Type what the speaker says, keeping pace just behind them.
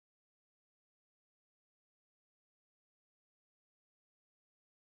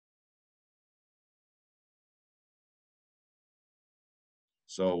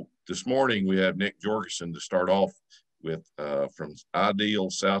So this morning we have Nick Jorgensen to start off with from Ideal,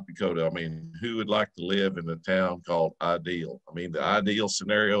 South Dakota. I mean, who would like to live in a town called Ideal? I mean, the ideal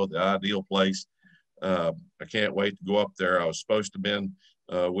scenario, the ideal place. I can't wait to go up there. I was supposed to have been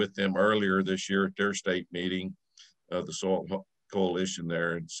with them earlier this year at their state meeting of the Soil Coalition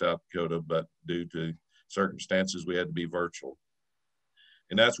there in South Dakota, but due to circumstances, we had to be virtual.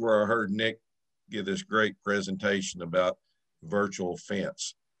 And that's where I heard Nick give this great presentation about virtual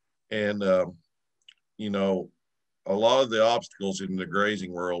fence. And, you know, a lot of the obstacles in the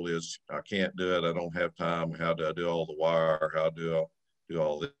grazing world is I can't do it. I don't have time. How do I do all the wire? How do I do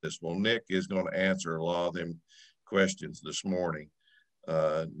all this? Well, Nick is going to answer a lot of them questions this morning.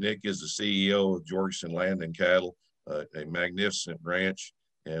 Nick is the CEO of Jorgensen Land and Cattle, a magnificent ranch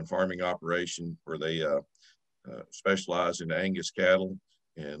and farming operation where they specialize in Angus cattle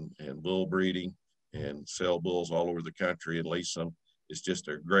and bull breeding and sell bulls all over the country and lease them. It's just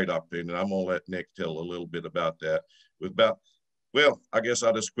a great opportunity. I'm going to let Nick tell a little bit about that. Well, I guess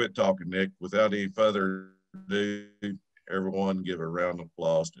I'll just quit talking, Nick. Without any further ado, everyone give a round of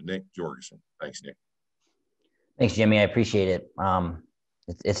applause to Nick Jorgensen. Thanks, Nick. Thanks, Jimmy. I appreciate it.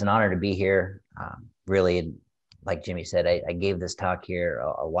 It's an honor to be here. Really, like Jimmy said, I gave this talk here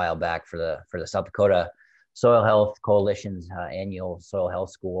a while back for the South Dakota Soil Health Coalition's annual Soil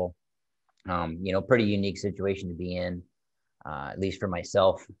Health School. You know, pretty unique situation to be in. At least for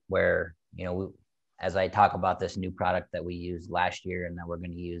myself, where, you know, as I talk about this new product that we used last year and that we're going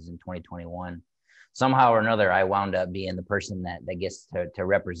to use in 2021, somehow or another, I wound up being the person that gets to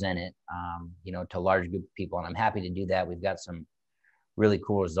represent it, you know, to a large group of people. And I'm happy to do that. We've got some really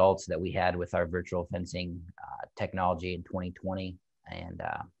cool results that we had with our virtual fencing technology in 2020. And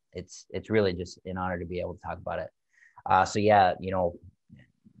it's really just an honor to be able to talk about it. So yeah, you know,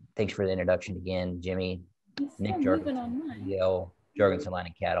 thanks for the introduction again, Jimmy. Nick Jorgensen, CEO, Jorgensen Land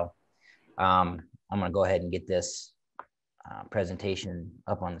and Cattle. I'm going to go ahead and get this presentation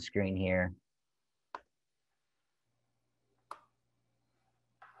up on the screen here.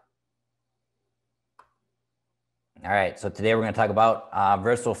 All right, so today we're going to talk about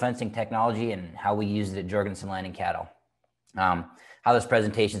versatile fencing technology and how we use it at Jorgensen Land and Cattle. How this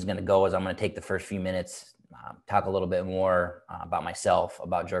presentation is going to go is I'm going to take the first few minutes, talk a little bit more about myself,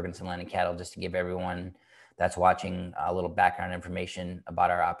 about Jorgensen Land and Cattle, just to give everyone that's watching a little background information about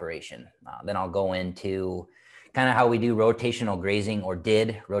our operation. Then I'll go into kind of how we do rotational grazing, or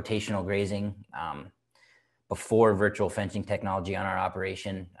did rotational grazing before virtual fencing technology on our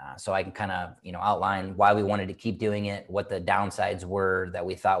operation. So I can kind of, you know, outline why we wanted to keep doing it, what the downsides were that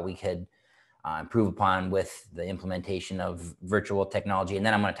we thought we could improve upon with the implementation of virtual technology. And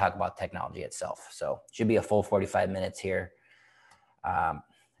then I'm going to talk about technology itself. So it should be a full 45 minutes here.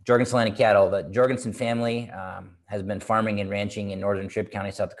 Jorgensen Land and Cattle, the Jorgensen family has been farming and ranching in northern Tripp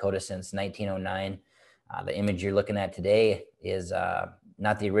County, South Dakota since 1909. The image you're looking at today is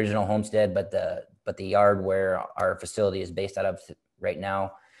not the original homestead, but the yard where our facility is based out of right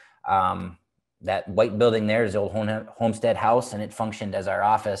now. That white building there is the old homestead house, and it functioned as our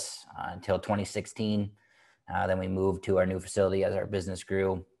office until 2016. Then we moved to our new facility as our business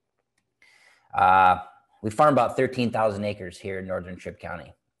grew. We farm about 13,000 acres here in northern Tripp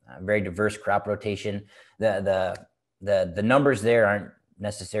County. Very diverse crop rotation. The numbers there aren't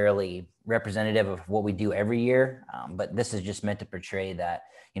necessarily representative of what we do every year, but this is just meant to portray that,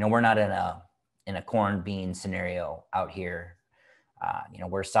 you know, we're not in a corn bean scenario out here. You know,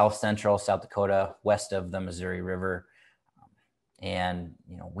 we're south central South Dakota, west of the Missouri River, and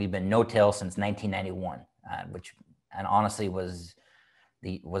you know, we've been no-till since 1991, which, and honestly, was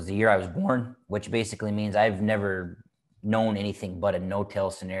the year I was born, which basically means I've never known anything but a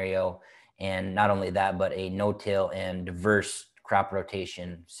no-till scenario, and not only that, but a no-till and diverse crop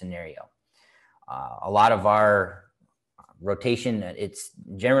rotation scenario. A lot of our rotation, it's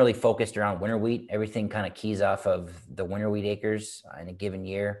generally focused around winter wheat. Everything kind of keys off of the winter wheat acres in a given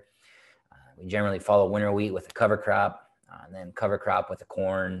year. We generally follow winter wheat with a cover crop, and then cover crop with a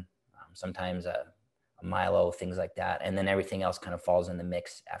corn, sometimes a milo, things like that, and then everything else kind of falls in the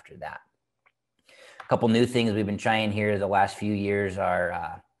mix after that. A couple new things we've been trying here the last few years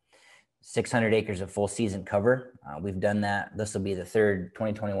are 600 acres of full season cover. We've done that. This will be the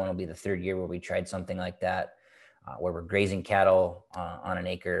 2021 will be the third year where we tried something like that, where we're grazing cattle on an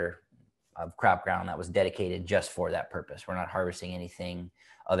acre of crop ground that was dedicated just for that purpose. We're not harvesting anything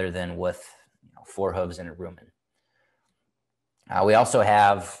other than with, you know, 4 hooves and a rumen. We also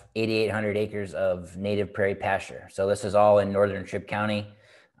have 8,800 acres of native prairie pasture. So this is all in northern Tripp County.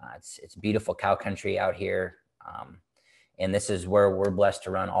 It's beautiful cow country out here. And this is where we're blessed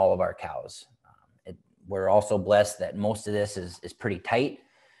to run all of our cows. We're also blessed that most of this is pretty tight.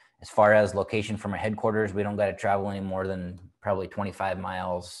 As far as location from our headquarters, we don't got to travel any more than probably 25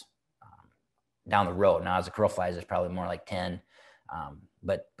 miles down the road. Now, as a crow flies, it's probably more like 10.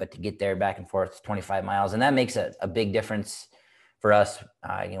 But to get there back and forth, 25 miles. And that makes a big difference for us,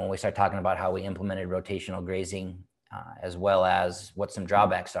 when we start talking about how we implemented rotational grazing, as well as what some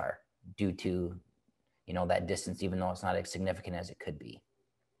drawbacks are due to, that distance, even though it's not as significant as it could be.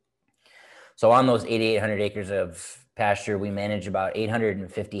 So on those 8,800 acres of pasture, we manage about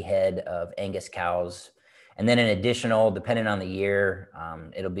 850 head of Angus cows. And then an additional, depending on the year,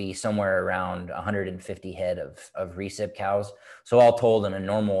 it'll be somewhere around 150 head of recip cows. So all told, in a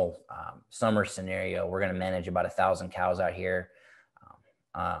normal summer scenario, we're going to manage about 1,000 cows out here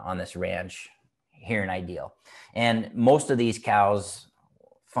on this ranch here in Ideal. And most of these cows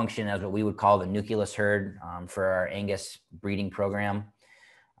function as what we would call the nucleus herd for our Angus breeding program,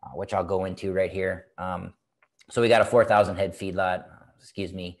 which I'll go into right here. So we got a 4,000 head feedlot.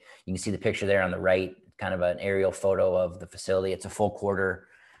 Excuse me. You can see the picture there on the right, kind of an aerial photo of the facility. It's a full quarter.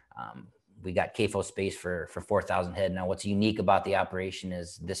 We got CAFO space for 4,000 head. Now, what's unique about the operation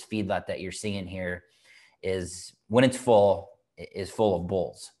is this feedlot that you're seeing here is, when it's full, is full of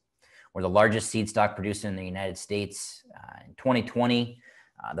bulls. We're the largest seed stock producer in the United States. In 2020,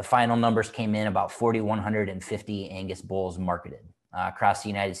 the final numbers came in about 4,150 Angus bulls marketed across the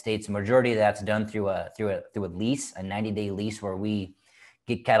United States. The majority of that's done through a lease, a 90-day lease, where we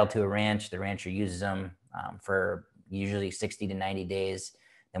get cattle to a ranch. The rancher uses them for usually 60 to 90 days.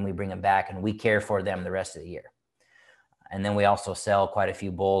 Then we bring them back and we care for them the rest of the year. And then we also sell quite a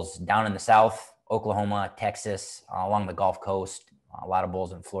few bulls down in the South, Oklahoma, Texas, along the Gulf Coast, a lot of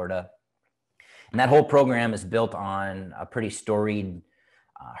bulls in Florida. And that whole program is built on a pretty storied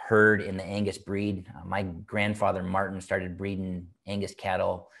herd in the Angus breed. My grandfather, Martin, started breeding Angus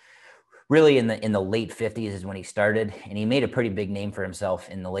cattle really in the late 50s is when he started. And he made a pretty big name for himself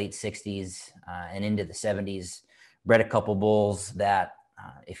in the late 60s and into the 70s. Bred a couple bulls that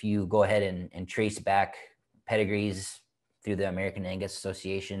if you go ahead and trace back pedigrees through the American Angus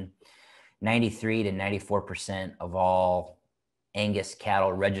Association, 93 to 94% of all Angus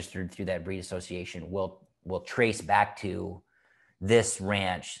cattle registered through that breed association will trace back to this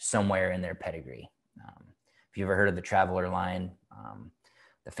ranch somewhere in their pedigree. If you've ever heard of the Traveler line,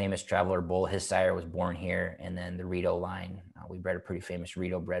 the famous Traveler bull, his sire was born here. And then the Rito line, we bred a pretty famous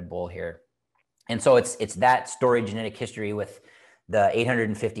Rito bred bull here. And so it's that storied genetic history with the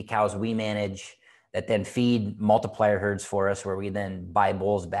 850 cows we manage that then feed multiplier herds for us, where we then buy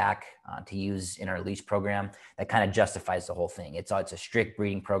bulls back to use in our lease program. That kind of justifies the whole thing. It's a strict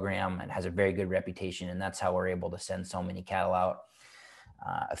breeding program and has a very good reputation. And that's how we're able to send so many cattle out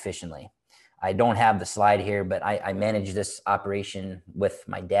efficiently. I don't have the slide here, but I manage this operation with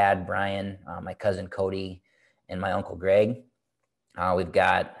my dad, Brian, my cousin, Cody, and my uncle, Greg. We've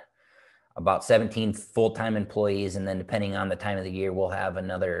got about 17 full-time employees. And then depending on the time of the year, we'll have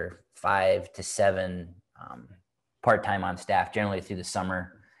another 5 to 7 part-time on staff, generally through the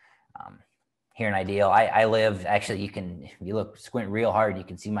summer. Here in Ideal, I live, actually, if you squint real hard, you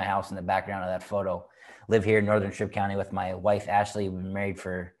can see my house in the background of that photo. Live here in Northern Strip County with my wife, Ashley. We've been married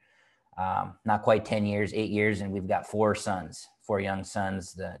for not quite 10 years, 8 years, and we've got 4 young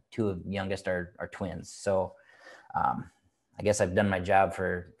sons. The 2 of the youngest are twins. So I guess I've done my job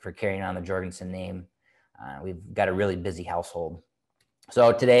for carrying on the Jorgensen name. We've got a really busy household.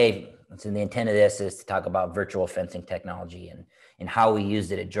 So today, the intent of this is to talk about virtual fencing technology and how we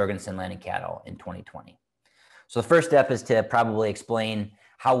used it at Jorgensen Land and Cattle in 2020. So the first step is to probably explain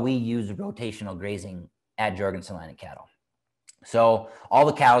how we use rotational grazing at Jorgensen Land and Cattle. So all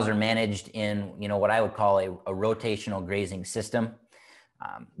the cows are managed in, what I would call a rotational grazing system.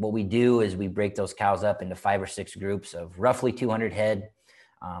 What we do is we break those cows up into 5 or 6 groups of roughly 200 head.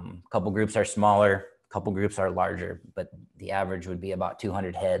 A couple groups are smaller, a couple groups are larger, but the average would be about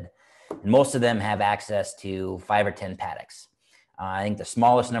 200 head. And most of them have access to 5 or 10 paddocks. I think the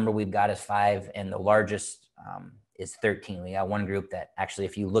smallest number we've got is 5, and the largest is 13. We got one group that actually,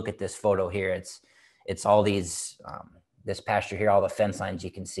 if you look at this photo here, it's all these, this pasture here, all the fence lines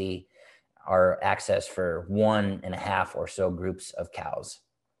you can see are access for 1.5 or so groups of cows.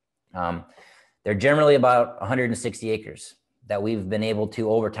 They're generally about 160 acres that we've been able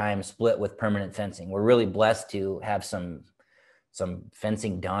to over time split with permanent fencing. We're really blessed to have some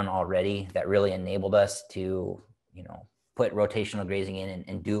fencing done already that really enabled us to, put rotational grazing in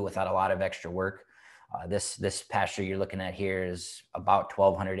and do it without a lot of extra work. This pasture you're looking at here is about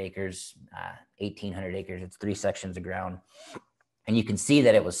 1,200 acres, 1,800 acres. It's 3 sections of ground. And you can see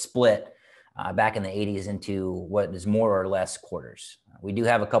that it was split back in the 80s into what is more or less quarters. We do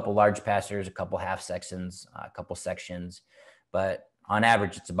have a couple large pastures, a couple half sections, a couple sections, but on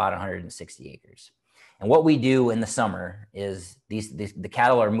average, it's about 160 acres. And what we do in the summer is the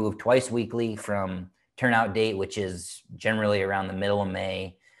cattle are moved twice weekly from turnout date, which is generally around the middle of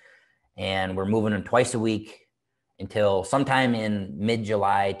May. And we're moving them twice a week until sometime in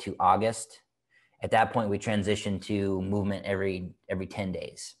mid-July to August. At that point, we transition to movement every 10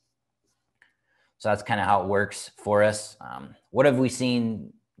 days. So that's kind of how it works for us. What have we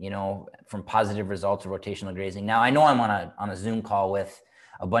seen, from positive results of rotational grazing? Now, I know I'm on a Zoom call with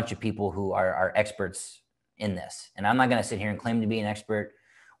a bunch of people who are experts in this, and I'm not going to sit here and claim to be an expert.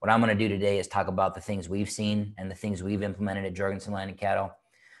 What I'm going to do today is talk about the things we've seen and the things we've implemented at Jorgensen Land and Cattle,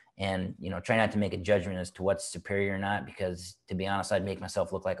 and try not to make a judgment as to what's superior or not, because to be honest, I'd make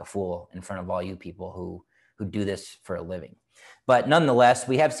myself look like a fool in front of all you people who do this for a living. But nonetheless,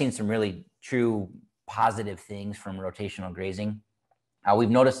 we have seen some really true positive things from rotational grazing. We've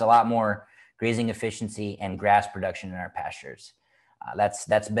noticed a lot more grazing efficiency and grass production in our pastures.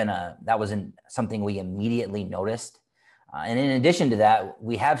 That wasn't something we immediately noticed. And in addition to that,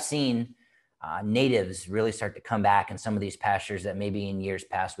 we have seen natives really start to come back in some of these pastures that maybe in years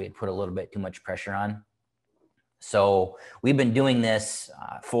past we had put a little bit too much pressure on. So we've been doing this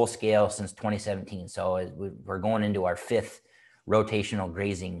full scale since 2017. So we're going into our 5th rotational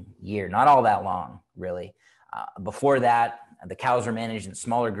grazing year. Not all that long, really. Before that, the cows were managed in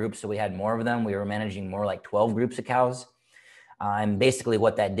smaller groups, so we had more of them. We were managing more like 12 groups of cows. And basically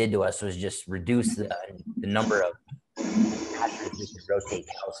what that did to us was just reduce the number of pastures we could rotate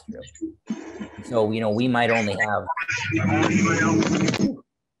cows through. So, we might only have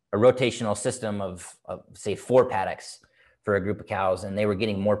a rotational system of say 4 paddocks for a group of cows, and they were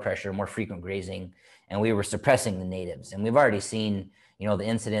getting more pressure, more frequent grazing, and we were suppressing the natives. And we've already seen, the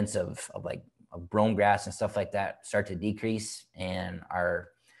incidence of brome grass and stuff like that start to decrease, and our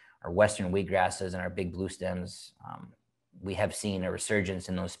western wheatgrasses and our big blue stems, we have seen a resurgence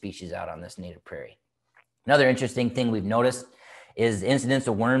in those species out on this native prairie. Another interesting thing we've noticed is the incidence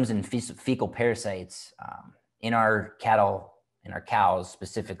of worms and fecal parasites in our cattle, in our cows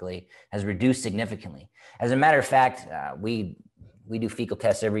specifically, has reduced significantly. As a matter of fact, we do fecal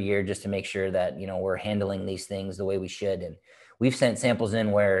tests every year just to make sure that we're handling these things the way we should. And we've sent samples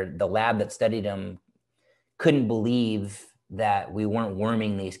in where the lab that studied them couldn't believe that we weren't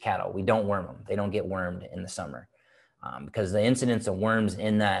worming these cattle. We don't worm them; they don't get wormed in the summer because the incidence of worms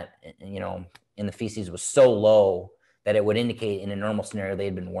in that in the feces was so low that it would indicate in a normal scenario they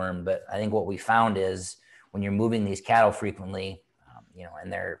had been wormed. But I think what we found is when you're moving these cattle frequently,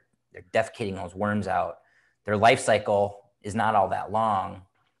 and they're defecating those worms out, their life cycle is not all that long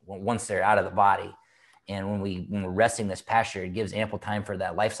once they're out of the body. And when we're resting this pasture, it gives ample time for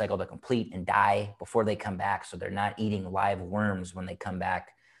that life cycle to complete and die before they come back. So they're not eating live worms when they come back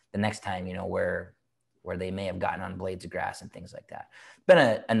the next time, where they may have gotten on blades of grass and things like that. It's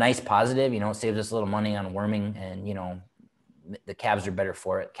been a nice positive, it saves us a little money on worming, and, the calves are better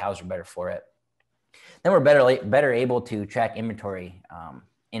for it. Cows are better for it. Then we're better able to track inventory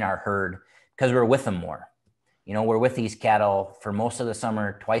in our herd because we're with them more. We're with these cattle for most of the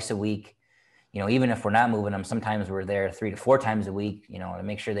summer, twice a week. Even if we're not moving them, sometimes we're there 3 to 4 times a week, to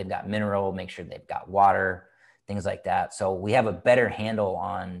make sure they've got mineral, make sure they've got water, things like that. So we have a better handle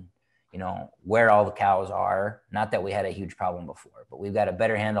on, where all the cows are. Not that we had a huge problem before, but we've got a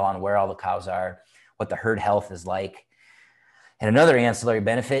better handle on where all the cows are, what the herd health is like. And another ancillary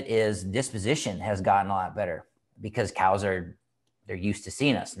benefit is disposition has gotten a lot better because cows they're used to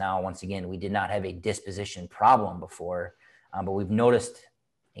seeing us. Now, once again, we did not have a disposition problem before, but we've noticed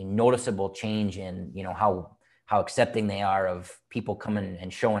a noticeable change in, how accepting they are of people coming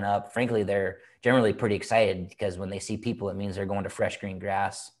and showing up. Frankly, they're generally pretty excited because when they see people, it means they're going to fresh green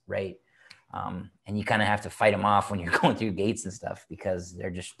grass, right? And you kind of have to fight them off when you're going through gates and stuff because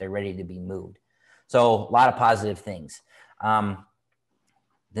they're ready to be moved. So a lot of positive things. The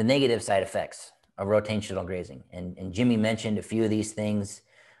negative side effects of rotational grazing. And Jimmy mentioned a few of these things.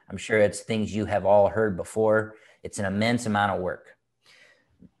 I'm sure it's things you have all heard before. It's an immense amount of work.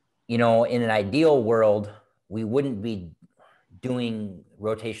 In an ideal world, we wouldn't be doing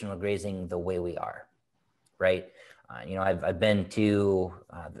rotational grazing the way we are, right? I've been to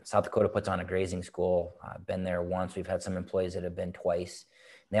South Dakota puts on a grazing school. I've been there once. We've had some employees that have been twice.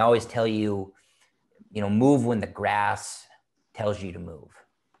 And they always tell you, move when the grass tells you to move,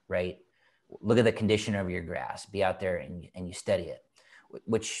 right? Look at the condition of your grass, be out there and you study it,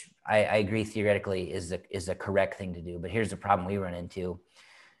 which I agree theoretically is a correct thing to do. But here's the problem we run into.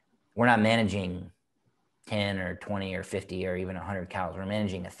 We're not managing 10 or 20 or 50 or even 100 cows. We're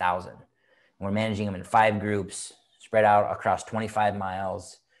managing 1,000. We're managing them in 5 groups spread out across 25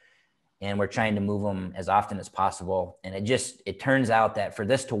 miles. And we're trying to move them as often as possible. And it turns out that for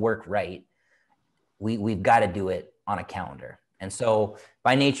this to work right, we've got to do it on a calendar. And so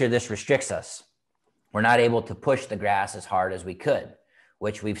by nature, this restricts us. We're not able to push the grass as hard as we could,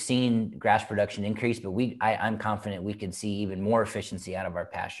 which we've seen grass production increase, but I'm confident we could see even more efficiency out of our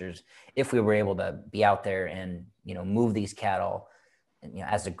pastures if we were able to be out there and, move these cattle,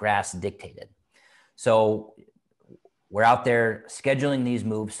 as the grass dictated. So we're out there scheduling these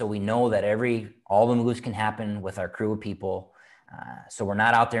moves so we know that all the moves can happen with our crew of people. So we're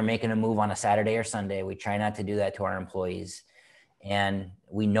not out there making a move on a Saturday or Sunday. We try not to do that to our employees. And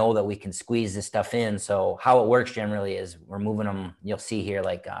we know that we can squeeze this stuff in. So how it works generally is we're moving them, you'll see here,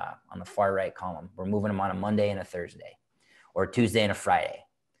 like on the far right column, we're moving them on a Monday and a Thursday, or Tuesday and a Friday,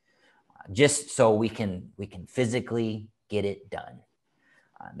 just so we can physically get it done.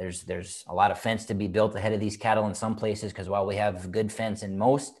 There's a lot of fence to be built ahead of these cattle in some places, because while we have good fence in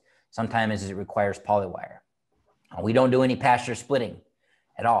most, sometimes it requires polywire. We don't do any pasture splitting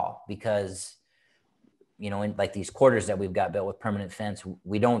at all, because in like these quarters that we've got built with permanent fence,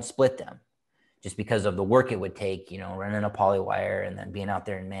 we don't split them just because of the work it would take. Running a polywire and then being out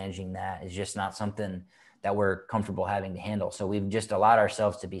there and managing that is just not something that we're comfortable having to handle. So we've just allowed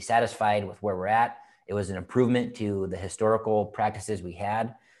ourselves to be satisfied with where we're at. It was an improvement to the historical practices we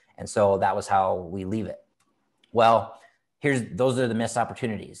had. And so that was how we leave it. Well, those are the missed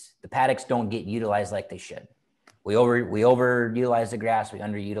opportunities. The paddocks don't get utilized like they should. We overutilize the grass. We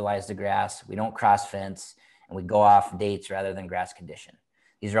underutilize the grass. We don't cross fence, and we go off dates rather than grass condition.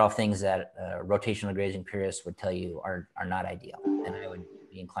 These are all things that rotational grazing purists would tell you are not ideal. And I would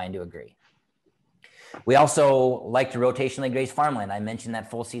be inclined to agree. We also like to rotationally graze farmland. I mentioned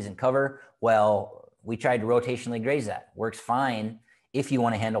that full season cover. Well, we tried to rotationally graze that. Works fine if you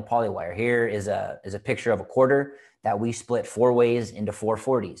want to handle polywire. Here is a picture of a quarter that we split 4 ways into 4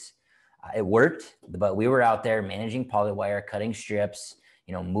 40s. It worked, but we were out there managing polywire, cutting strips,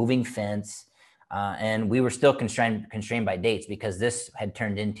 moving fence, and we were still constrained by dates, because this had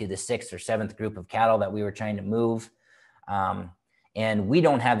turned into the 6th or 7th group of cattle that we were trying to move. And we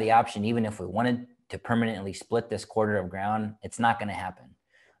don't have the option, even if we wanted to permanently split this quarter of ground, it's not going to happen.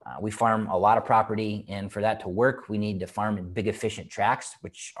 We farm a lot of property, and for that to work, we need to farm in big efficient tracts,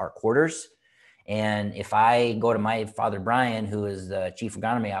 which are quarters. And if I go to my father, Brian, who is the chief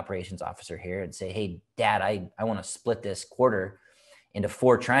agronomy operations officer here, and say, hey, Dad, I want to split this quarter into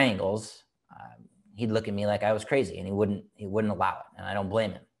 4 triangles, he'd look at me like I was crazy, and he wouldn't allow it. And I don't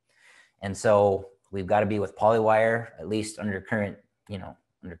blame him. And so we've got to be with polywire, at least under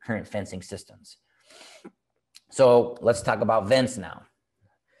current fencing systems. So let's talk about Vents now.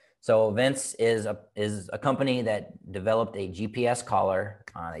 So Vents is a company that developed a GPS collar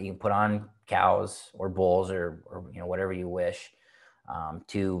that you can put on cows or bulls or whatever you wish,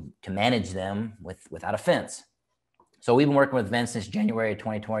 to manage them without a fence. So we've been working with Vents since January of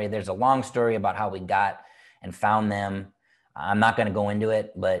 2020. There's a long story about how we got and found them. I'm not going to go into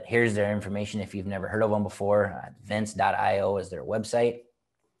it, but here's their information if you've never heard of them before. Vents.io is their website.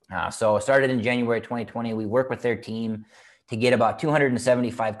 So it started in January 2020. We worked with their team to get about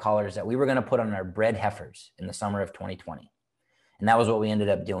 275 collars that we were going to put on our bred heifers in the summer of 2020. And that was what we ended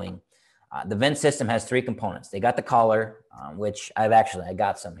up doing. The vent system has 3 components. They got the collar, which I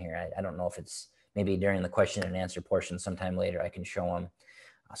got some here. I don't know if it's maybe during the question and answer portion sometime later, I can show them.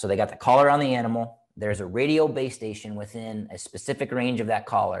 So they got the collar on the animal. There's a radio base station within a specific range of that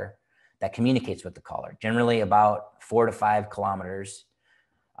collar that communicates with the collar, generally about 4 to 5 kilometers.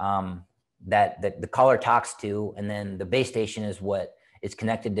 That the collar talks to, and then the base station is what is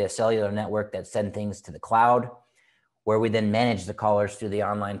connected to a cellular network that sends things to the cloud, where we then manage the collars through the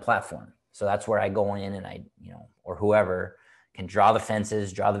online platform. So that's where I go in and or whoever can draw the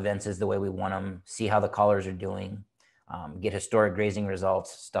fences the way we want them, see how the collars are doing, get historic grazing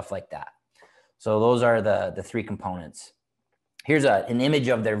results, stuff like that. So those are the 3 components. Here's an image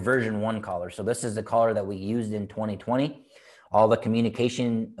of their version 1 collar. So this is the collar that we used in 2020. All the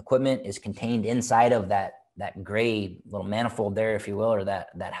communication equipment is contained inside of that gray little manifold there, if you will, or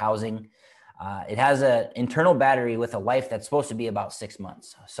that housing. It has an internal battery with a life that's supposed to be about 6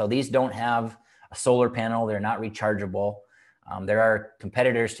 months. So these don't have a solar panel. They're not rechargeable. There are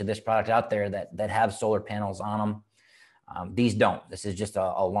competitors to this product out there that have solar panels on them. These don't. This is just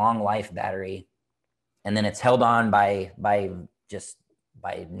a long life battery. And then it's held on by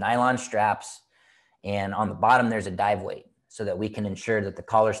nylon straps. And on the bottom, there's a dive weight, so that we can ensure that the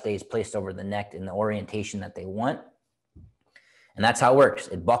collar stays placed over the neck in the orientation that they want. And that's how it works.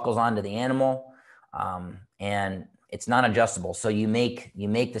 It buckles onto the animal. And It's non-adjustable. So you make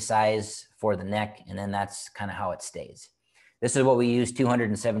the size for the neck, and then that's kind of how it stays. This is what we used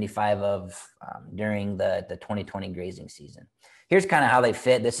 275 of during the 2020 grazing season. Here's kind of how they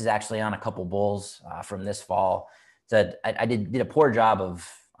fit. This is actually on a couple bulls from this fall. So I did a poor job of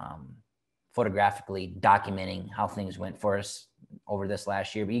photographically documenting how things went for us over this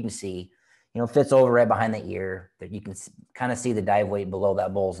last year, but you can see, fits over right behind the ear. That you can kind of see the dive weight below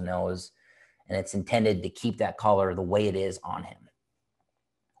that bull's nose, and it's intended to keep that collar the way it is on him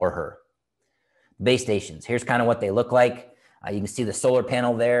or her. Base stations. Here's kind of what they look like. You can see the solar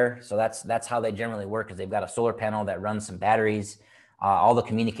panel there. So that's how they generally work, is they've got a solar panel that runs some batteries. All the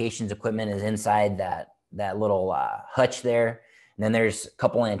communications equipment is inside that little hutch there. And then there's a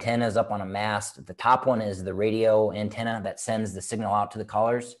couple antennas up on a mast. The top one is the radio antenna that sends the signal out to the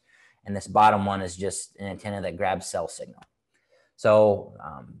collars. And this bottom one is just an antenna that grabs cell signal. So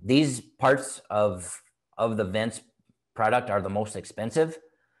these parts of the Vents product are the most expensive.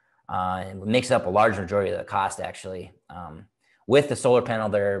 It makes up a large majority of the cost, actually. With the solar panel,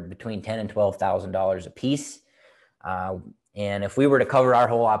 they're between $10,000 and $12,000 a piece. And if we were to cover our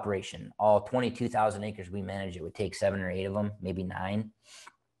whole operation, all 22,000 acres we manage, it would take 7 or 8 of them, maybe 9.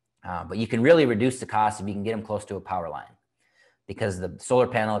 But you can really reduce the cost if you can get them close to a power line, because the solar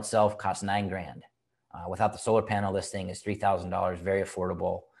panel itself costs $9,000. Without the solar panel, this thing is $3,000, very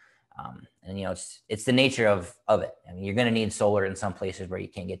affordable. And it's the nature of it. I mean, you're going to need solar in some places where you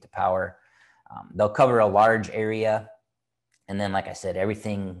can't get the power. They'll cover a large area. And then, like I said,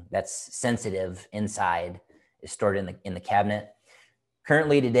 everything that's sensitive inside is stored in the cabinet.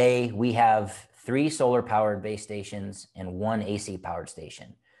 Currently today, we have 3 solar powered base stations and 1 AC powered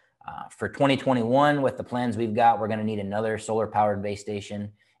station. For 2021, with the plans we've got, we're going to need another solar powered base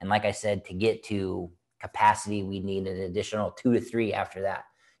station. And like I said, to get to capacity, we need an additional 2 to 3 after that,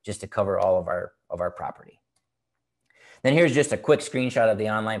 just to cover all of our property. Then here's just a quick screenshot of the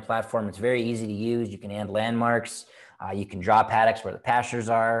online platform. It's very easy to use. You can add landmarks. You can draw paddocks where the pastures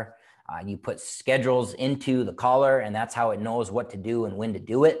are. You put schedules into the collar, and that's how it knows what to do and when to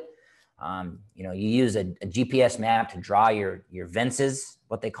do it. You use a GPS map to draw your fences,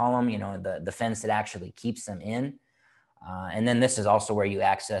 what they call them, the fence that actually keeps them in. And then this is also where you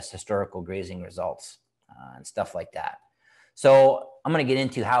access historical grazing results and stuff like that. So I'm going to get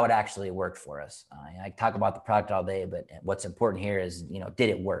into how it actually worked for us. I talk about the product all day, but what's important here is, did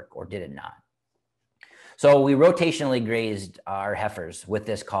it work or did it not? So we rotationally grazed our heifers with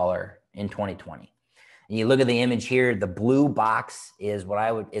this collar in 2020. And you look at the image here, the blue box is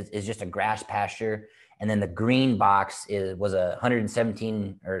is just a grass pasture. And then the green box was a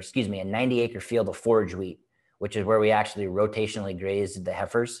 90 acre field of forage wheat, which is where we actually rotationally grazed the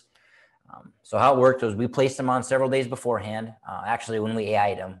heifers. So how it worked was we placed them on several days beforehand. Actually, when we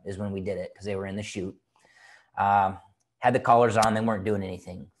AI'd them is when we did it, because they were in the chute. Had the collars on, they weren't doing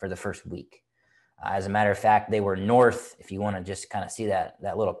anything for the first week. As a matter of fact, they were north. If you want to just kind of see that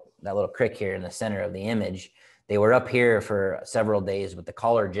little crick here in the center of the image, they were up here for several days with the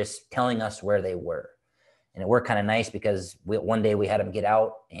collar just telling us where they were. And it worked kind of nice because one day we had them get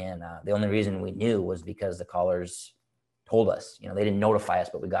out, and the only reason we knew was because the collars told us. They didn't notify us,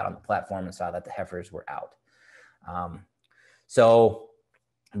 but we got on the platform and saw that the heifers were out. So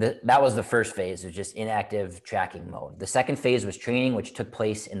that was the first phase, was just inactive tracking mode. The second phase was training, which took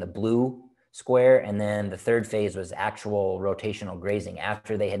place in the blue square. And then the third phase was actual rotational grazing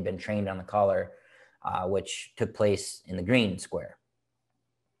after they had been trained on the collar, which took place in the green square.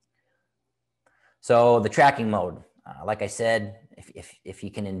 So the tracking mode, like I said, if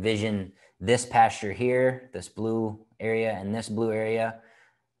you can envision this pasture here, this blue area and this blue area,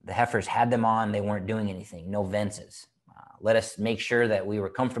 the heifers had them on, they weren't doing anything, no fences. Let us make sure that we were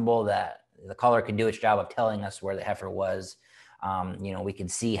comfortable that the collar could do its job of telling us where the heifer was. We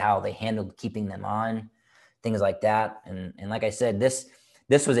could see how they handled keeping them on, things like that. And like I said, this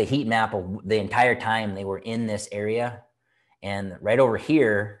was a heat map of the entire time they were in this area. And right over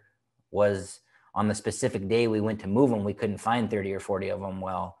here was on the specific day we went to move them, we couldn't find 30 or 40 of them.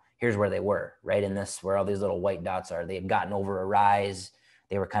 Well, here's where they were, right in this, where all these little white dots are. They had gotten over a rise.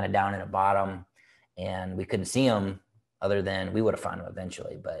 They were kind of down in a bottom, and we couldn't see them other than we would have found them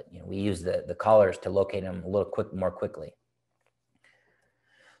eventually. But we used the collars to locate them a little more quickly.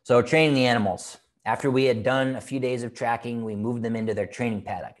 So training the animals. After we had done a few days of tracking, we moved them into their training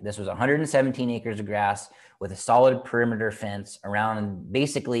paddock. This was 117 acres of grass with a solid perimeter fence around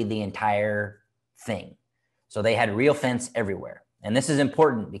basically the entire thing. So they had real fence everywhere. And this is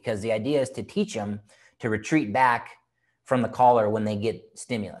important because the idea is to teach them to retreat back from the collar when they get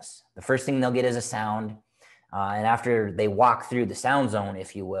stimulus. The first thing they'll get is a sound. And after they walk through the sound zone,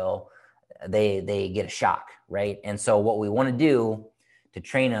 if you will, they get a shock, right? And so what we want to do to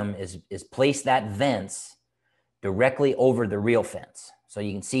train them is place that fence directly over the real fence. So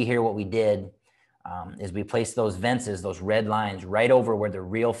you can see here what we did is we placed those fences, those red lines, right over where the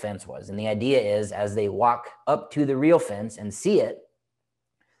real fence was. And the idea is as they walk up to the real fence and see it,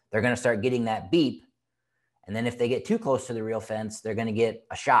 they're going to start getting that beep. And then if they get too close to the real fence, they're going to get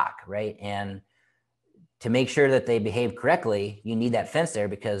a shock, right? And to make sure that they behave correctly, you need that fence there,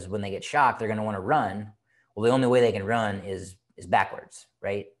 because when they get shocked, they're going to want to run. Well, the only way they can run is backwards,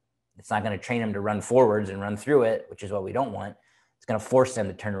 right? It's not going to train them to run forwards and run through it, which is what we don't want. It's going to force them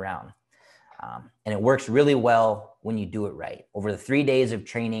to turn around. And it works really well when you do it right. Over the 3 days of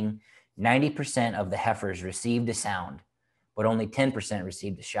training, 90% of the heifers received a sound, but only 10%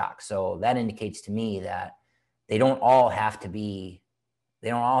 received a shock. So that indicates to me that they don't all have to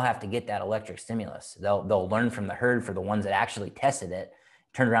get that electric stimulus. They'll learn from the herd, for the ones that actually tested it,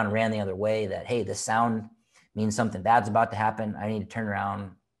 turned around and ran the other way, that, hey, this sound means something bad's about to happen. I need to turn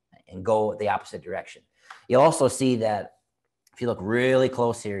around and go the opposite direction. You'll also see that if you look really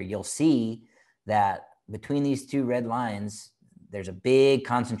close here, you'll see that between these two red lines, there's a big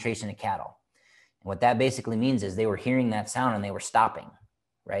concentration of cattle. And what that basically means is they were hearing that sound and they were stopping,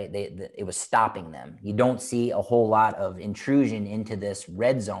 right? It was stopping them. You don't see a whole lot of intrusion into this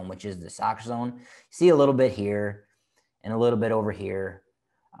red zone, which is the shock zone. You see a little bit here and a little bit over here.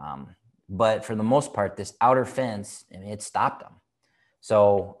 But for the most part, this outer fence, I mean, it stopped them.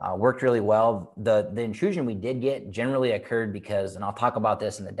 So worked really well. The intrusion we did get generally occurred because, and I'll talk about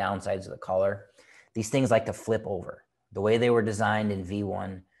this in the downsides of the collar, these things like to flip over. The way they were designed in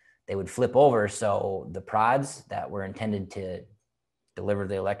V1, they would flip over. So the prods that were intended to deliver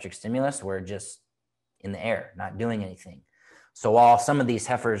the electric stimulus were just in the air, not doing anything. So all some of these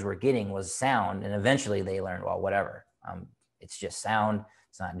heifers were getting was sound, and eventually they learned, well, whatever, it's just sound.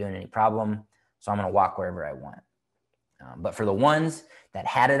 It's not doing any problem. So I'm going to walk wherever I want. But for the ones that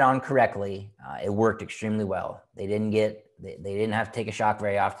had it on correctly, it worked extremely well. They didn't have to take a shock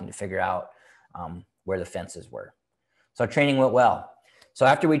very often to figure out where the fences were. So training went well. So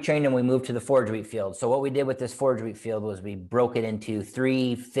after we trained them, we moved to the forage wheat field. So what we did with this forage wheat field was we broke it into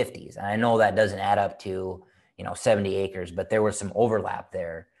 3 50s. And I know that doesn't add up to 70 acres, but there was some overlap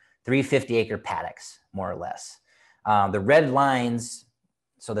there. 3 50-acre paddocks, more or less. The red lines.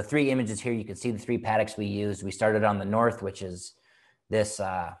 So the 3 images here, you can see the 3 paddocks we used. We started on the north, which is this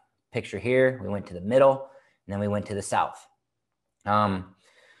picture here. We went to the middle, and then we went to the south.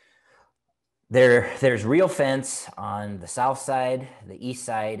 There's real fence on the south side, the east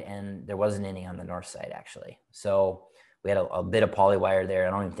side, and there wasn't any on the north side, actually. So we had a bit of poly wire there.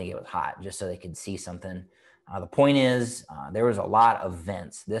 I don't even think it was hot, just so they could see something. The point is, there was a lot of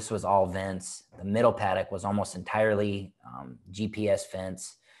vents. This was all vents. The middle paddock was almost entirely GPS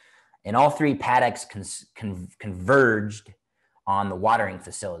fence. And all 3 paddocks converged on the watering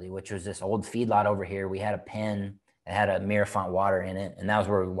facility, which was this old feedlot over here. We had a pen that had a Mirafont water in it, and that was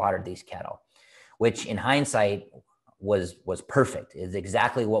where we watered these cattle, which in hindsight was perfect. It's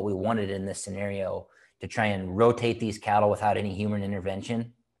exactly what we wanted in this scenario, to try and rotate these cattle without any human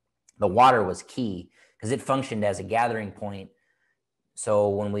intervention. The water was key because it functioned as a gathering point. So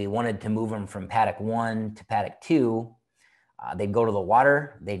when we wanted to move them from paddock 1 to paddock 2, they'd go to the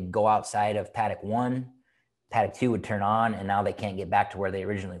water, they'd go outside of paddock 1, paddock 2 would turn on, and now they can't get back to where they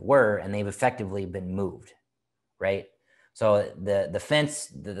originally were, and they've effectively been moved, right? So the fence,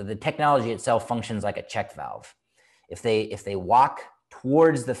 the technology itself functions like a check valve. If they walk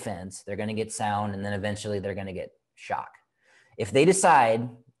towards the fence, they're going to get sound, and then eventually they're going to get shock. If they decide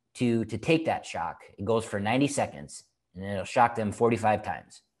to take that shock, it goes for 90 seconds, and it'll shock them 45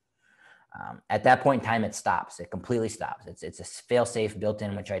 times. At that point in time, it stops. It completely stops. It's a fail-safe built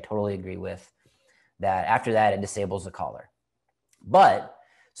in, which I totally agree with. That after that, it disables the collar. But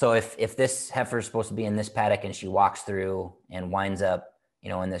so if this heifer is supposed to be in this paddock and she walks through and winds up,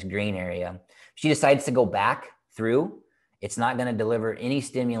 in this green area, she decides to go back through, it's not going to deliver any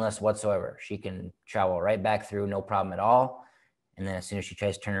stimulus whatsoever. She can travel right back through, no problem at all. And then as soon as she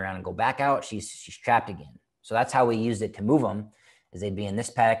tries to turn around and go back out, she's trapped again. So that's how we used it to move them. Is they'd be in this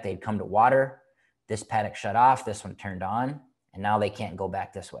paddock, they'd come to water, this paddock shut off, this one turned on, and now they can't go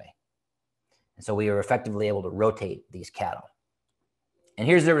back this way. And so we were effectively able to rotate these cattle. And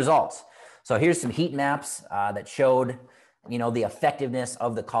here's the results. So here's some heat maps that showed, the effectiveness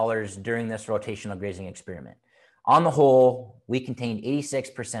of the collars during this rotational grazing experiment. On the whole, we contained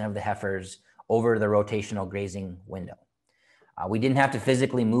 86% of the heifers over the rotational grazing window. We didn't have to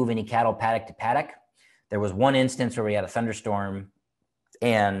physically move any cattle paddock to paddock. There was one instance where we had a thunderstorm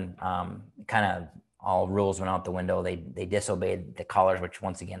and kind of all rules went out the window. They disobeyed the collars, which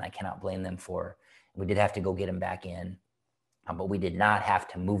once again, I cannot blame them for. We did have to go get them back in, but we did not have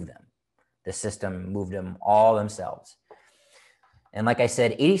to move them. The system moved them all themselves. And like I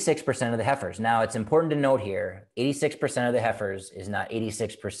said, 86% of the heifers. Now, it's important to note here, 86% of the heifers is not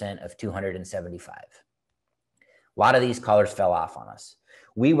 86% of 275. A lot of these collars fell off on us.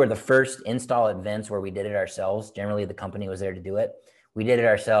 We were the first install events where we did it ourselves. Generally, the company was there to do it. We did it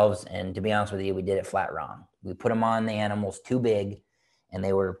ourselves, and to be honest with you, we did it flat wrong. We put them on the animals too big, and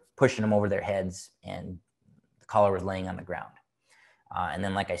they were pushing them over their heads, and the collar was laying on the ground. And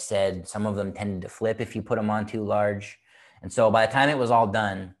then, like I said, some of them tended to flip if you put them on too large. And so by the time it was all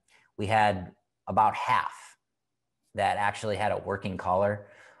done, we had about half that actually had a working collar.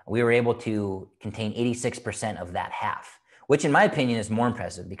 We were able to contain 86% of that half, which in my opinion is more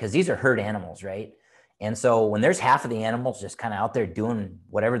impressive because these are herd animals, right? And so when there's half of the animals just kind of out there doing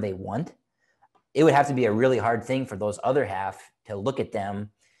whatever they want, it would have to be a really hard thing for those other half to look at them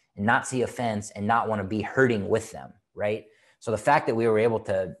and not see offense and not want to be herding with them, right? So the fact that we were able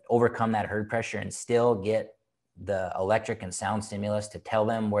to overcome that herd pressure and still get the electric and sound stimulus to tell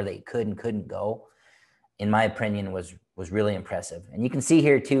them where they could and couldn't go, in my opinion, was really impressive. And you can see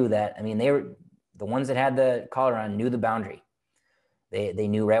here too that, I mean, they were the ones that had the collar on knew the boundary. They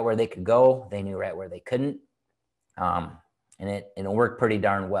knew right where they could go. They knew right where they couldn't. And it worked pretty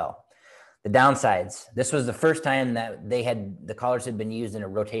darn well. The downsides, this was the first time that the collars had been used in a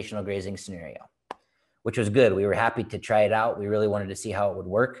rotational grazing scenario, which was good. We were happy to try it out. We really wanted to see how it would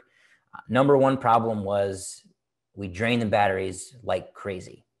work. Number one problem was we drained the batteries like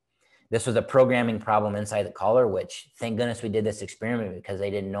crazy. This was a programming problem inside the collar, which thank goodness we did this experiment because they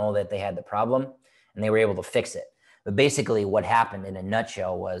didn't know that they had the problem and they were able to fix it. But basically what happened in a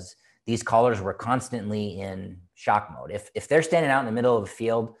nutshell was these collars were constantly in shock mode. If they're standing out in the middle of the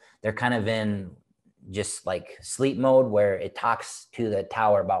field, they're kind of in just like sleep mode where it talks to the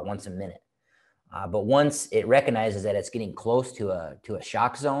tower about once a minute. But once it recognizes that it's getting close to a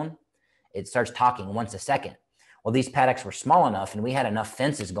shock zone, it starts talking once a second. Well, these paddocks were small enough and we had enough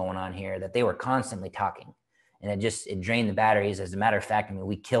fences going on here that they were constantly talking, and it drained the batteries. As a matter of fact, I mean,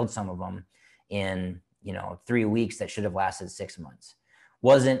 we killed some of them in 3 weeks that should have lasted 6 months.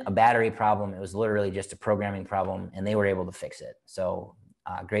 Wasn't a battery problem. It was literally just a programming problem, and they were able to fix it. So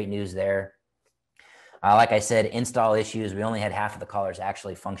great news there. Like I said, install issues. We only had half of the collars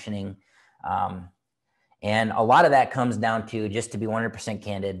actually functioning. And a lot of that comes down to, just to be 100%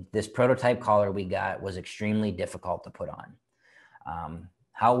 candid, this prototype collar we got was extremely difficult to put on.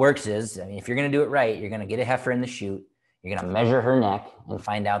 How it works is, I mean, if you're going to do it right, you're going to get a heifer in the chute. You're going to measure her neck and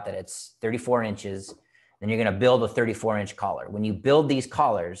find out that it's 34 inches. Then you're going to build a 34-inch collar. When you build these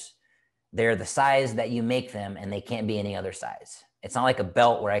collars, they're the size that you make them, and they can't be any other size. It's not like a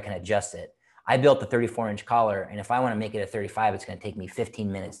belt where I can adjust it. I built the 34-inch collar, and if I want to make it a 35, it's going to take me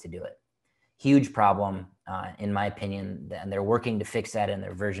 15 minutes to do it. Huge problem, in my opinion, and they're working to fix that in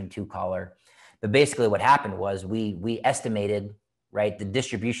their version 2 collar. But basically what happened was we estimated, right, the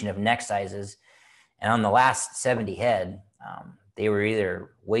distribution of neck sizes, and on the last 70 head, they were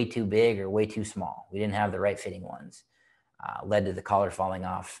either way too big or way too small. We didn't have the right fitting ones. Led to the collar falling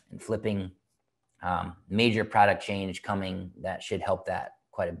off and flipping. Major product change coming that should help that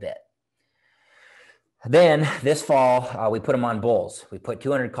quite a bit. Then this fall, we put them on bulls. We put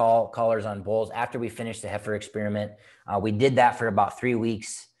 200 collars on bulls after we finished the heifer experiment. We did that for about 3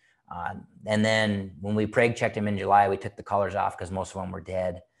 weeks. And then when we preg checked them in July, we took the collars off because most of them were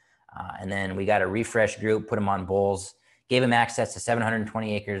dead. And then we got a refresh group, put them on bulls, gave them access to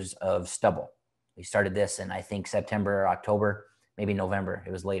 720 acres of stubble. We started this in, I think, September, October, maybe November.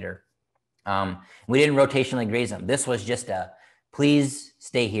 It was later. We didn't rotationally graze them. This was just a please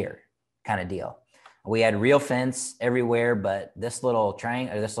stay here kind of deal. We had real fence everywhere, but this little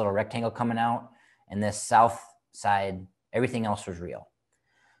triangle or this little rectangle coming out and this south side, everything else was real.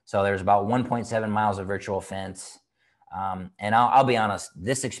 So there's about 1.7 miles of virtual fence. And I'll be honest,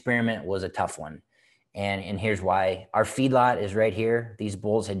 this experiment was a tough one. And here's why. Our feedlot is right here. These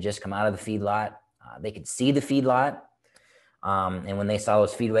bulls had just come out of the feedlot. They could see the feedlot. And when they saw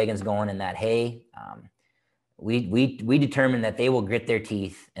those feed wagons going in that hay, we determined that they will grit their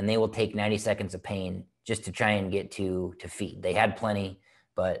teeth and they will take 90 seconds of pain just to try and get to feed. They had plenty,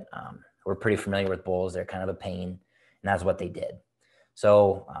 but we're pretty familiar with bulls. They're kind of a pain, and that's what they did.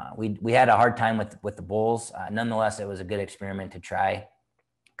 So we had a hard time with the bulls. Nonetheless, it was a good experiment to try.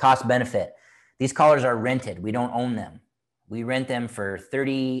 Cost benefit. These collars are rented. We don't own them. We rent them for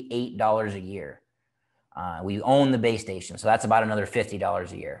 $38 a year. We own the base station, so that's about another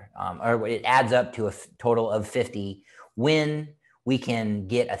 $50 a year. Or it adds up to a total of $50 when we can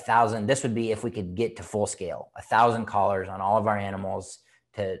get 1,000. This would be if we could get to full scale, 1,000 collars on all of our animals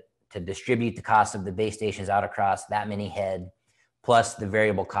to to distribute the cost of the base stations out across that many head, plus the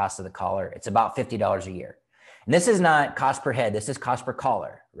variable cost of the collar, it's about $50 a year. And this is not cost per head. This is cost per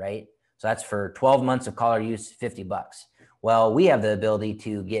collar, right? So that's for 12 months of collar use, $50. Well, we have the ability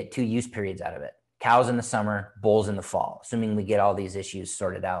to get 2 use periods out of it. Cows in the summer, bulls in the fall, assuming we get all these issues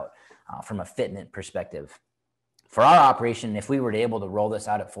sorted out from a fitment perspective. For our operation, if we were able to roll this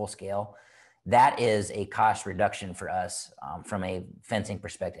out at full scale, that is a cost reduction for us from a fencing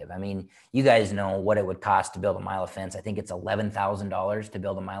perspective. I mean, you guys know what it would cost to build a mile of fence. I think it's $11,000 to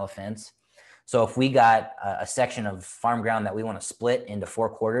build a mile of fence. So if we got a section of farm ground that we want to split into 4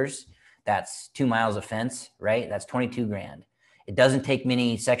 quarters, that's 2 miles of fence, right? That's 22 grand. It doesn't take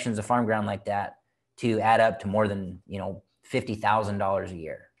many sections of farm ground like that to add up to more than, $50,000 a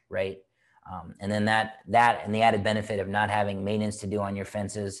year, right? And then that and the added benefit of not having maintenance to do on your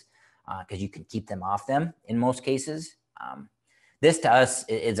fences, because you can keep them off them in most cases. This to us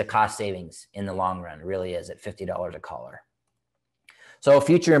is a cost savings in the long run. It really is at $50 a collar. So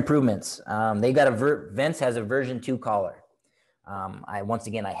future improvements. They've got Vents has a version 2 collar. Once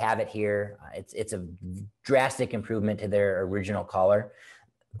again, I have it here. It's a drastic improvement to their original collar.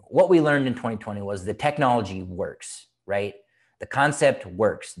 What we learned in 2020 was the technology works, right? The concept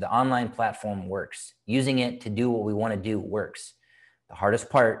works. The online platform works. Using it to do what we want to do works. The hardest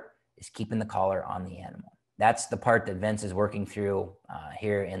part is keeping the collar on the animal. That's the part that Vince is working through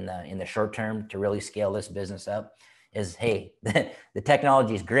here in the short term to really scale this business up. Is, hey, the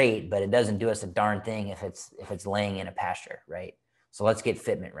technology is great, but it doesn't do us a darn thing if it's laying in a pasture, right? So let's get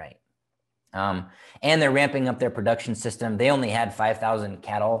fitment right. And they're ramping up their production system. They only had 5,000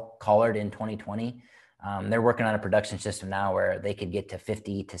 cattle collared in 2020. They're working on a production system now where they could get to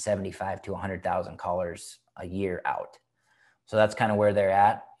 50 to 75 to 100,000 collars a year out. So that's kind of where they're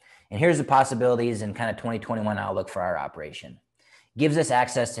at. And here's the possibilities and kind of 2021 outlook for our operation. Gives us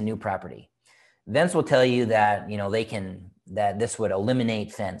access to new property. Vince will tell you that, that this would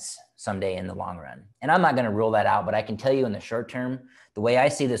eliminate fence someday in the long run. And I'm not going to rule that out, but I can tell you in the short term, the way I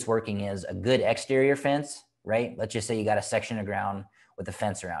see this working is a good exterior fence, right? Let's just say you got a section of ground with a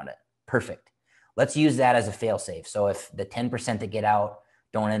fence around it. Perfect. Let's use that as a fail safe. So if the 10% that get out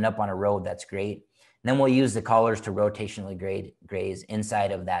don't end up on a road, that's great. And then we'll use the collars to rotationally graze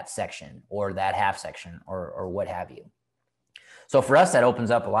inside of that section or that half section or what have you. So for us, that opens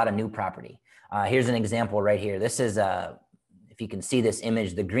up a lot of new property. Here's an example right here. This is, if you can see this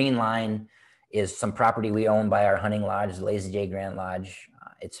image, the green line is some property we own by our hunting lodge, the Lazy J Grand Lodge.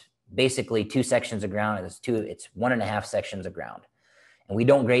 It's basically 2 sections of ground. It's 1.5 sections of ground. And we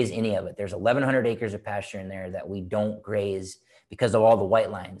don't graze any of it. There's 1,100 acres of pasture in there that we don't graze because of all the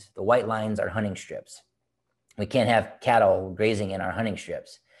white lines. The white lines are hunting strips. We can't have cattle grazing in our hunting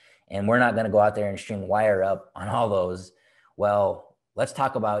strips. And we're not going to go out there and string wire up on all those. Well, let's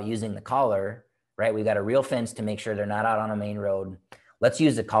talk about using the collar, right? We got a real fence to make sure they're not out on a main road. Let's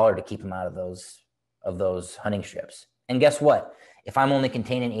use the collar to keep them out of those hunting strips. And guess what? If I'm only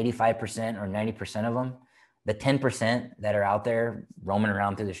containing 85% or 90% of them, the 10% that are out there roaming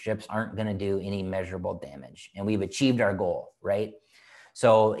around through the strips aren't going to do any measurable damage. And we've achieved our goal, right?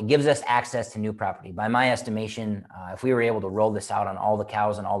 So it gives us access to new property. By my estimation, if we were able to roll this out on all the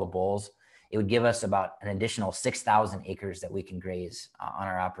cows and all the bulls, it would give us about an additional 6,000 acres that we can graze on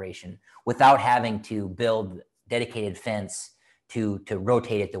our operation without having to build dedicated fence to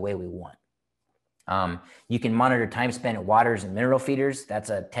rotate it the way we want. You can monitor time spent at waters and mineral feeders. That's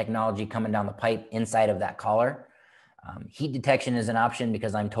a technology coming down the pipe inside of that collar. Heat detection is an option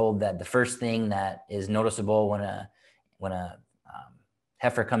because I'm told that the first thing that is noticeable when a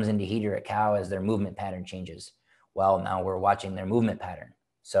heifer comes into heat or a cow is their movement pattern changes. Well, now we're watching their movement pattern.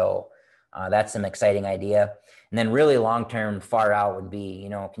 So that's some exciting idea. And then really long-term far out would be,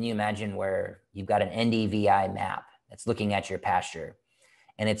 can you imagine where you've got an NDVI map that's looking at your pasture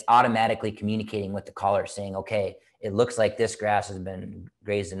and it's automatically communicating with the collar saying, okay, it looks like this grass has been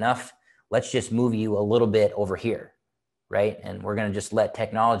grazed enough. Let's just move you a little bit over here, right? And we're going to just let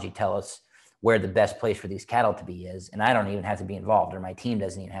technology tell us where the best place for these cattle to be is. And I don't even have to be involved, or my team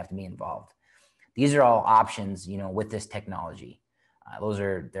doesn't even have to be involved. These are all options, with this technology.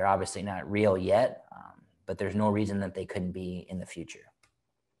 They're obviously not real yet, but there's no reason that they couldn't be in the future.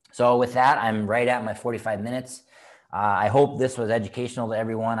 So with that, I'm right at my 45 minutes. I hope this was educational to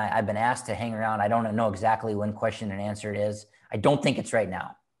everyone. I've been asked to hang around. I don't know exactly when question and answer it is. I don't think it's right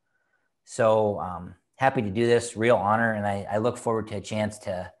now. So happy to do this, real honor. And I look forward to a chance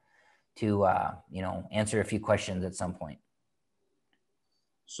to answer a few questions at some point.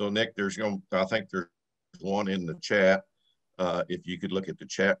 So Nick, I think there's one in the chat. If you could look at the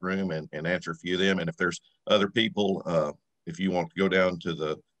chat room and answer a few of them. And if there's other people, if you want to go down to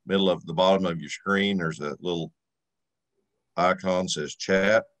the middle of the bottom of your screen, there's a little icon says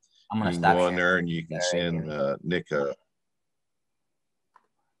chat. I'm going You to can stop go in sharing. there and you can That right send here. Nick a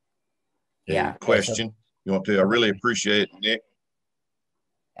Yeah. question. You want to? I really appreciate it, Nick.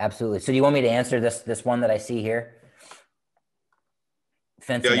 Absolutely. So do you want me to answer this one that I see here? Yeah,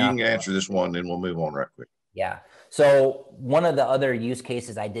 Fencing you off. can answer this one, then we'll move on right quick. Yeah. So one of the other use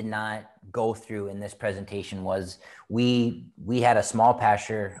cases I did not go through in this presentation was we had a small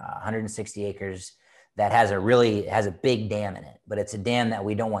pasture, 160 acres, that has a big dam in it, but it's a dam that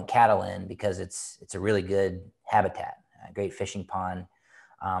we don't want cattle in because it's a really good habitat, a great fishing pond.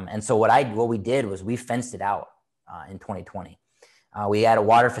 And so what we did was we fenced it out in 2020. We had a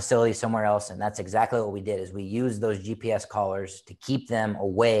water facility somewhere else, and that's exactly what we did. Is we used those GPS collars to keep them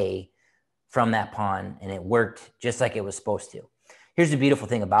away from that pond, and it worked just like it was supposed to. Here's the beautiful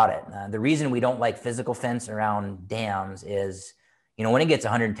thing about it. The reason we don't like physical fence around dams is, when it gets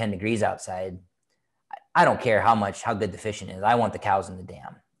 110 degrees outside, I don't care how good the fishing is. I want the cows in the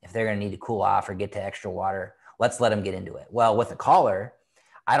dam. If they're going to need to cool off or get to extra water, let's let them get into it. Well, with a collar,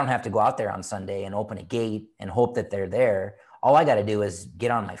 I don't have to go out there on Sunday and open a gate and hope that they're there. All I got to do is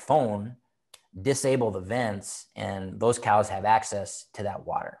get on my phone, disable the vents, and those cows have access to that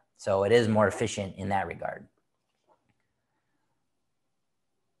water. So it is more efficient in that regard.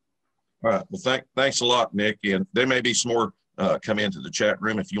 All right. Well, thanks a lot, Nick. And there may be some more come into the chat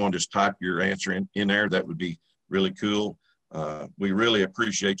room. If you want to just type your answer in there, that would be really cool. We really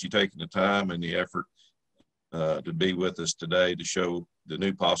appreciate you taking the time and the effort to be with us today to show the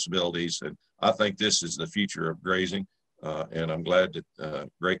new possibilities. And I think this is the future of grazing. And I'm glad that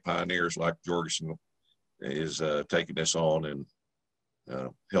great pioneers like Jorgensen is taking this on and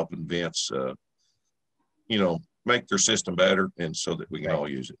helping Vince, make their system better, and so that we can all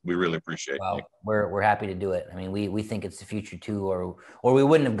use it. We really appreciate it. Well, we're happy to do it. I mean, we think it's the future too, or we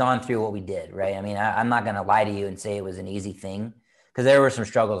wouldn't have gone through what we did, right? I mean, I'm not going to lie to you and say it was an easy thing, because there were some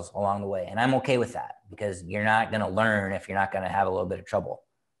struggles along the way, and I'm okay with that, because you're not going to learn if you're not going to have a little bit of trouble,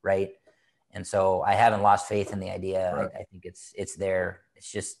 right? And so I haven't lost faith in the idea. Right. I think it's there.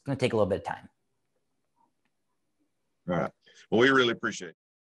 It's just going to take a little bit of time. All right. Well, we really appreciate it.